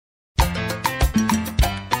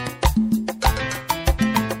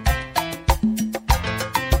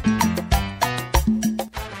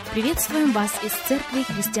Приветствуем вас из Церкви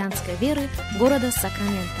Христианской Веры города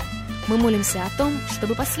Сакраменто. Мы молимся о том,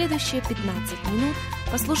 чтобы последующие 15 минут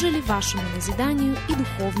послужили вашему назиданию и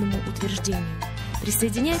духовному утверждению.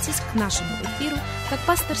 Присоединяйтесь к нашему эфиру, как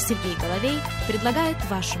пастор Сергей Головей предлагает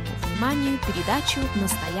вашему вниманию передачу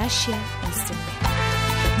 «Настоящая истина».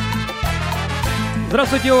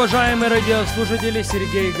 Здравствуйте, уважаемые радиослушатели!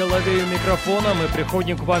 Сергей Головей у микрофона. Мы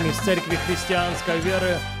приходим к вам из Церкви Христианской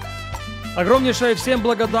Веры. Огромнейшая всем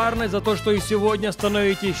благодарность за то, что и сегодня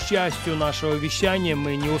становитесь частью нашего вещания.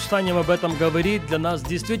 Мы не устанем об этом говорить. Для нас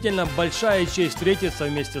действительно большая честь встретиться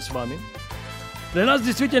вместе с вами. Для нас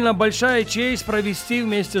действительно большая честь провести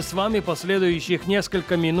вместе с вами последующих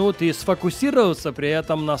несколько минут и сфокусироваться при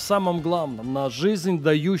этом на самом главном, на жизнь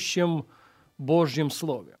дающем Божьем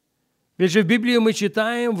Слове. Ведь же в Библии мы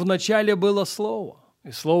читаем: «В начале было Слово,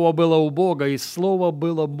 и Слово было у Бога, и Слово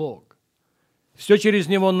было Бог». Все через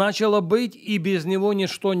Него начало быть, и без Него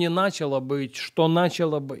ничто не начало быть, что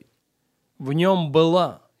начало быть. В Нем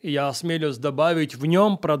была, и я осмелюсь добавить, в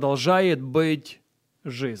Нем продолжает быть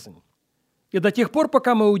жизнь. И до тех пор,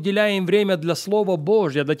 пока мы уделяем время для Слова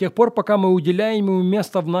Божьего, до тех пор, пока мы уделяем Ему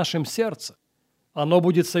место в нашем сердце, оно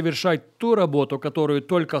будет совершать ту работу, которую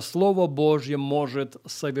только Слово Божье может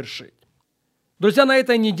совершить. Друзья, на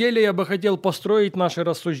этой неделе я бы хотел построить наши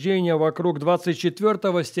рассуждения вокруг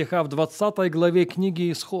 24 стиха в 20 главе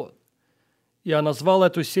книги «Исход». Я назвал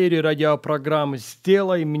эту серию радиопрограмм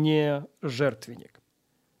 «Сделай мне жертвенник».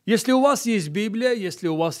 Если у вас есть Библия, если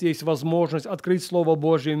у вас есть возможность открыть Слово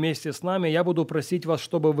Божье вместе с нами, я буду просить вас,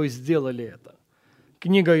 чтобы вы сделали это.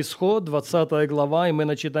 Книга «Исход», 20 глава, и мы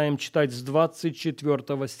начинаем читать с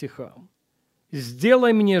 24 стиха.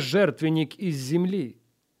 «Сделай мне жертвенник из земли,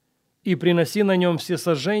 и приноси на нем все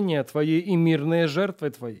сожжения твои и мирные жертвы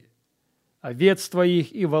твои, овец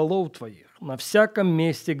твоих и волов твоих, на всяком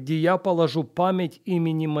месте, где я положу память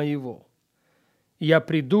имени моего. Я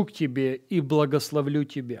приду к тебе и благословлю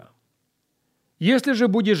тебя. Если же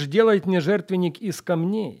будешь делать мне жертвенник из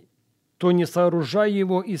камней, то не сооружай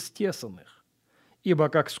его из тесаных, ибо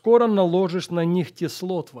как скоро наложишь на них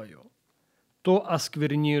тесло твое, то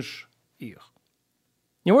осквернишь их».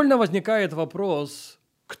 Невольно возникает вопрос: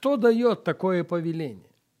 кто дает такое повеление?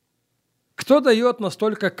 Кто дает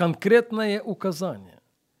настолько конкретное указание?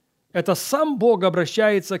 Это сам Бог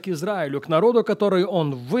обращается к Израилю, к народу, который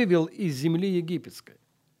Он вывел из земли египетской.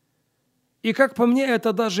 И, как по мне,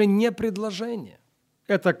 это даже не предложение.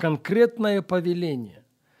 Это конкретное повеление.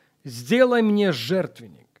 «Сделай мне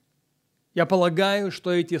жертвенник». Я полагаю, что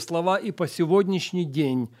эти слова и по сегодняшний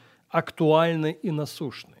день актуальны и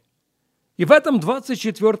насущны. И в этом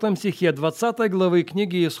 24 стихе 20 главы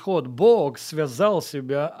книги «Исход» Бог связал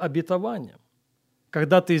себя обетованием.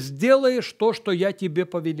 Когда ты сделаешь то, что я тебе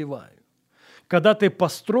повелеваю, когда ты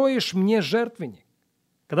построишь мне жертвенник,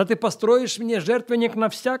 когда ты построишь мне жертвенник на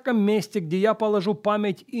всяком месте, где я положу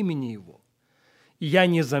память имени Его, я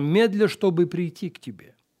не замедлю, чтобы прийти к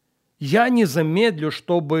тебе. Я не замедлю,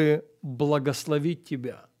 чтобы благословить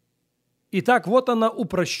тебя. Итак, вот она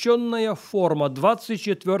упрощенная форма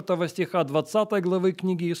 24 стиха 20 главы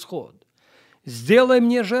книги «Исход». «Сделай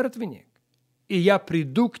мне жертвенник, и я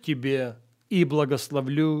приду к тебе и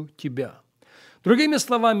благословлю тебя». Другими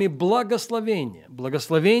словами,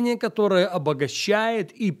 благословение, которое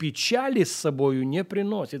обогащает и печали с собою не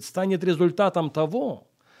приносит, станет результатом того,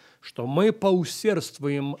 что мы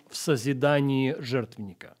поусердствуем в созидании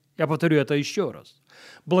жертвенника. Я повторю это еще раз.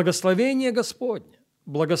 Благословение Господне,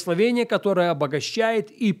 благословение, которое обогащает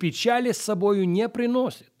и печали с собою не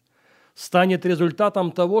приносит, станет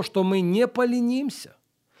результатом того, что мы не поленимся,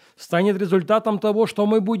 станет результатом того, что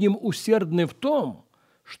мы будем усердны в том,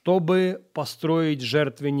 чтобы построить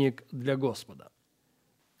жертвенник для Господа.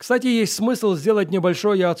 Кстати, есть смысл сделать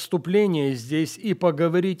небольшое отступление здесь и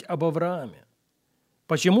поговорить об Аврааме.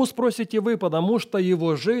 Почему, спросите вы? Потому что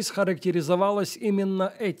его жизнь характеризовалась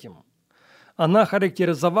именно этим. Она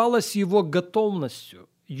характеризовалась его готовностью,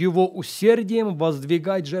 его усердием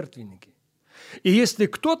воздвигать жертвенники. И если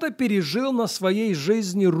кто-то пережил на своей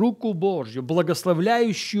жизни руку Божью,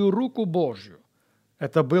 благословляющую руку Божью,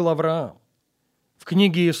 это был Авраам. В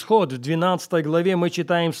книге «Исход» в 12 главе мы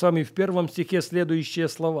читаем с вами в 1 стихе следующие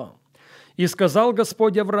слова. «И сказал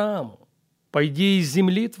Господь Аврааму: пойди из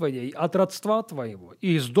земли твоей, от родства твоего,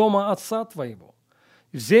 и из дома отца твоего,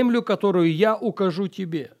 в землю, которую я укажу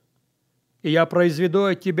тебе. И я произведу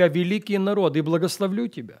от тебя великий народ, и благословлю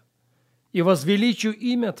тебя, и возвеличу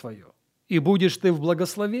имя твое, и будешь ты в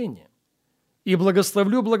благословении. И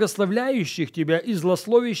благословлю благословляющих тебя, и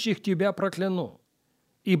злословящих тебя прокляну.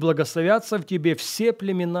 И благословятся в тебе все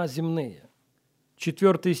племена земные.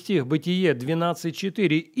 4 стих, Бытие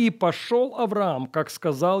 12:4. «И пошел Авраам, как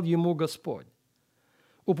сказал ему Господь».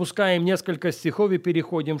 Упускаем несколько стихов и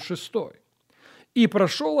переходим в 6. «И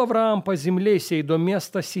прошел Авраам по земле сей до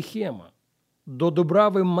места Сихема, до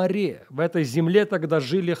Дубравы Море, в этой земле тогда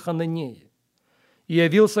жили хананеи. И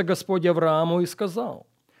явился Господь Аврааму и сказал: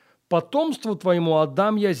 потомству твоему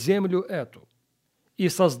отдам я землю эту. И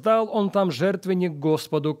создал он там жертвенник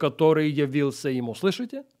Господу, который явился ему».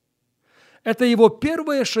 Слышите? Это его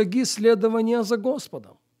первые шаги следования за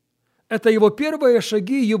Господом. Это его первые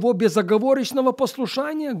шаги его безоговорочного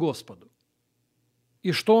послушания Господу.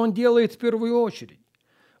 И что он делает в первую очередь?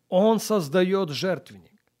 Он создает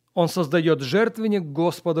жертвенник. Он создает жертвенник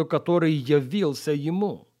Господу, который явился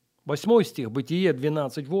ему. 8 стих, Бытие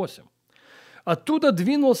 12:8. «Оттуда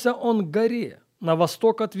двинулся он к горе, на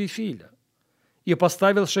восток от Вифиля, и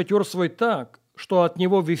поставил шатер свой так, что от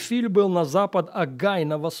него Вифиль был на запад, а Гай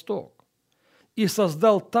на восток. И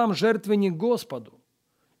создал там жертвенник Господу,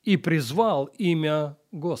 и призвал имя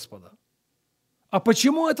Господа». А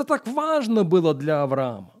почему это так важно было для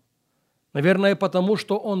Авраама? Наверное, потому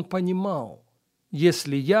что он понимал,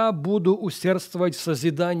 если я буду усердствовать в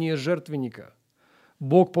созидании жертвенника,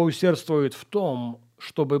 Бог поусердствует в том,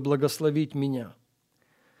 чтобы благословить меня.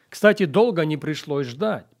 Кстати, долго не пришлось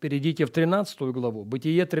ждать. Перейдите в 13 главу,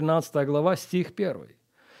 Бытие 13 глава, стих 1.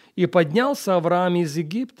 «И поднялся Авраам из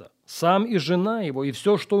Египта, сам и жена его, и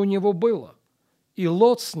все, что у него было, и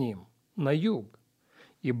Лот с ним на юг.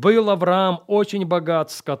 И был Авраам очень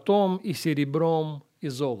богат скотом и серебром и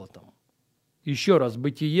золотом». Еще раз,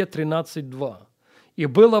 Бытие 13:2. «И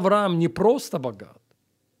был Авраам не просто богат,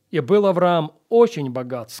 и был Авраам очень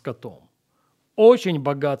богат скотом, очень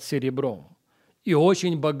богат серебром и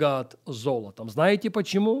очень богат золотом». Знаете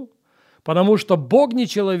почему? Потому что Бог не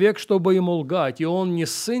человек, чтобы ему лгать, и Он не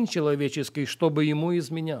сын человеческий, чтобы ему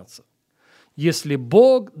изменяться. Если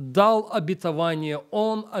Бог дал обетование,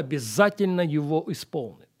 Он обязательно его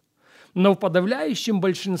исполнит. Но в подавляющем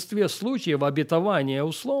большинстве случаев обетования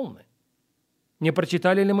условны. Не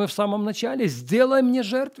прочитали ли мы в самом начале? «Сделай мне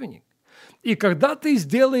жертвенник». И когда ты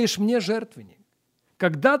сделаешь мне жертвенник,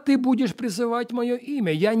 когда ты будешь призывать мое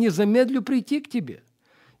имя, я не замедлю прийти к тебе,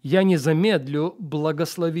 я не замедлю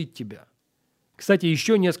благословить тебя. Кстати,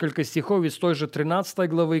 еще несколько стихов из той же 13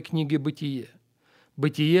 главы книги «Бытие».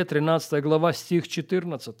 Бытие, 13 глава, стих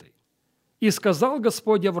 14. «И сказал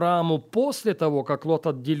Господь Аврааму после того, как Лот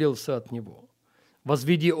отделился от него: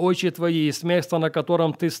 возведи очи твои, и с места, на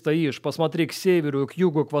котором ты стоишь, посмотри к северу, к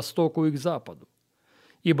югу, к востоку и к западу.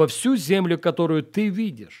 Ибо всю землю, которую ты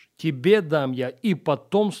видишь, тебе дам я и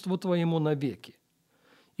потомству твоему навеки.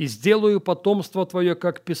 И сделаю потомство твое,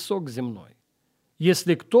 как песок земной.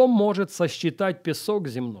 Если кто может сосчитать песок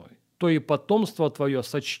земной, то и потомство твое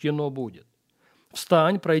сочтено будет.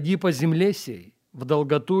 Встань, пройди по земле сей, в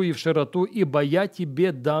долготу и в широту, ибо я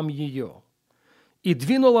тебе дам ее». И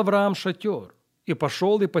двинул Авраам шатер, и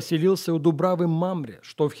пошел и поселился у Дубравы Мамре,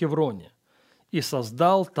 что в Хевроне, и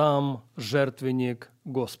создал там жертвенник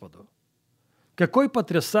Господу. Какой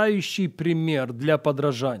потрясающий пример для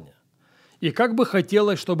подражания! И как бы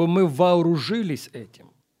хотелось, чтобы мы вооружились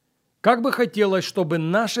этим. Как бы хотелось, чтобы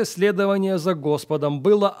наше следование за Господом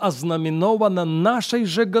было ознаменовано нашей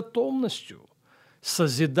же готовностью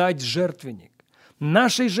созидать жертвенник,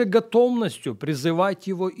 нашей же готовностью призывать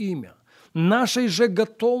Его имя, нашей же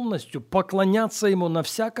готовностью поклоняться Ему на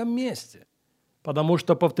всяком месте. Потому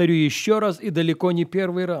что, повторю еще раз и далеко не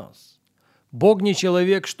первый раз, Бог не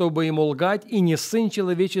человек, чтобы Ему лгать, и не Сын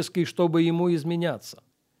человеческий, чтобы Ему изменяться.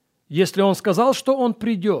 Если Он сказал, что Он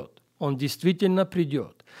придет, Он действительно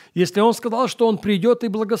придет. Если Он сказал, что Он придет и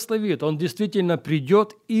благословит, Он действительно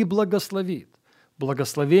придет и благословит.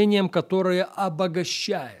 Благословением, которое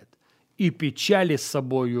обогащает и печали с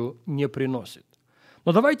собою не приносит.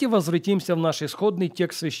 Но давайте возвратимся в наш исходный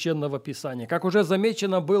текст Священного Писания. Как уже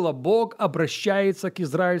замечено было, Бог обращается к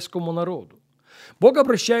израильскому народу. Бог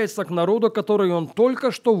обращается к народу, который Он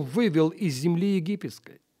только что вывел из земли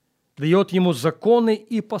египетской. Дает ему законы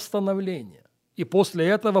и постановления. И после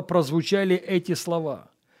этого прозвучали эти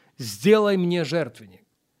слова: «Сделай мне жертвенник».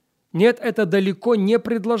 Нет, это далеко не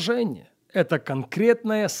предложение. Это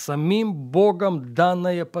конкретное самим Богом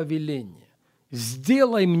данное повеление.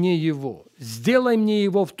 «Сделай мне его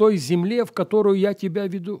в той земле, в которую я тебя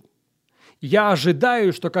веду». Я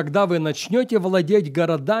ожидаю, что когда вы начнете владеть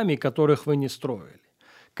городами, которых вы не строили,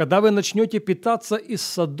 когда вы начнете питаться из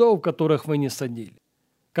садов, которых вы не садили,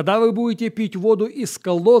 когда вы будете пить воду из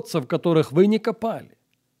колодцев, которых вы не копали,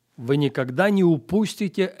 вы никогда не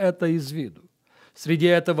упустите это из виду. Среди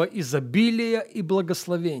этого изобилия и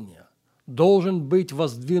благословения должен быть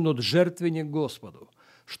воздвинут жертвенник Господу,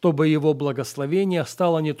 чтобы Его благословение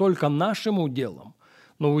стало не только нашим уделом,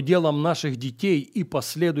 но уделом наших детей и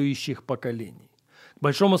последующих поколений. К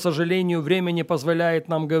большому сожалению, время не позволяет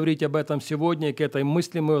нам говорить об этом сегодня, и к этой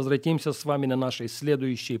мысли мы возвратимся с вами на нашей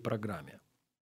следующей программе.